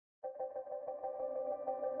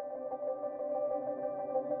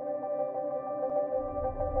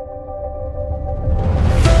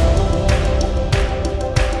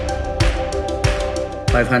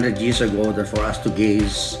500 years ago than for us to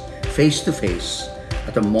gaze face to face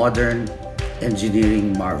at a modern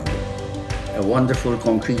engineering marvel, a wonderful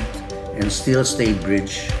concrete and steel stayed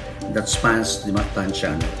bridge that spans the Mactan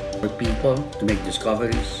Channel for people to make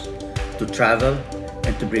discoveries, to travel,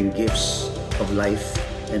 and to bring gifts of life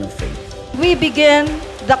and of faith. We begin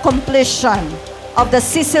the completion of the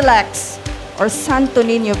CCLEX or Santo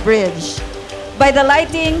Niño Bridge by the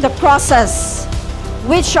lighting the crosses,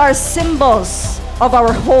 which are symbols of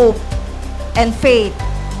our hope and faith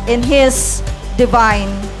in His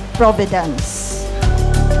divine providence.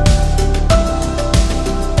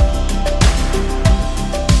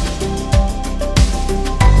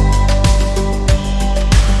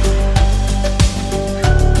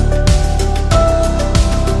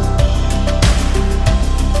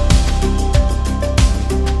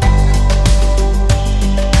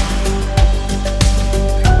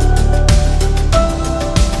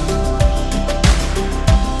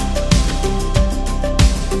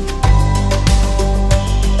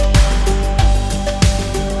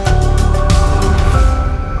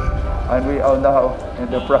 And we are now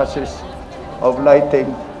in the process of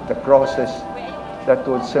lighting the crosses that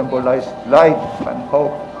would symbolize life and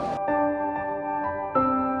hope.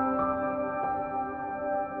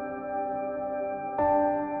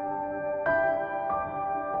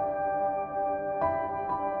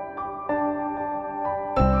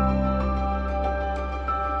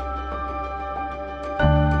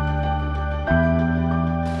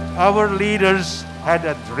 Our leaders had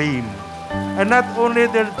a dream. And not only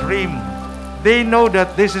their dream, they know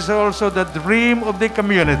that this is also the dream of the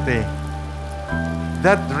community.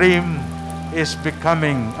 That dream is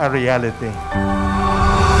becoming a reality.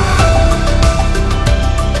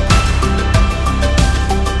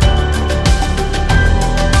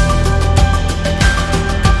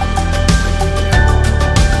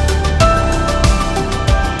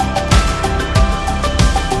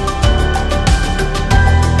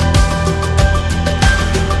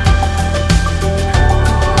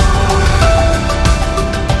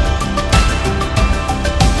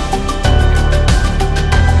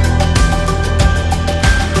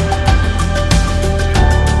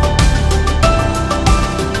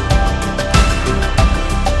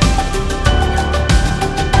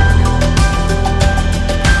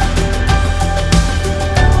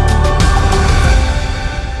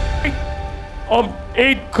 Of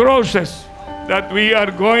 8 crosses that we are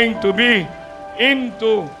going to be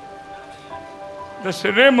into the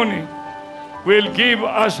ceremony will give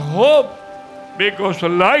us hope, because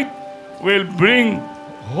light will bring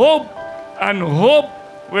hope and hope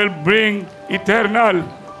will bring eternal.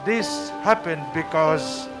 This happened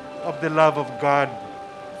because of the love of God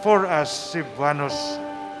for us Cebuanos.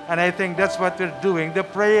 And I think that's what we're doing. The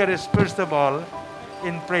prayer is first of all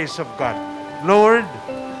in praise of God. Lord,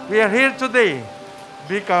 we are here today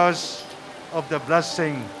because of the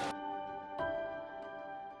blessing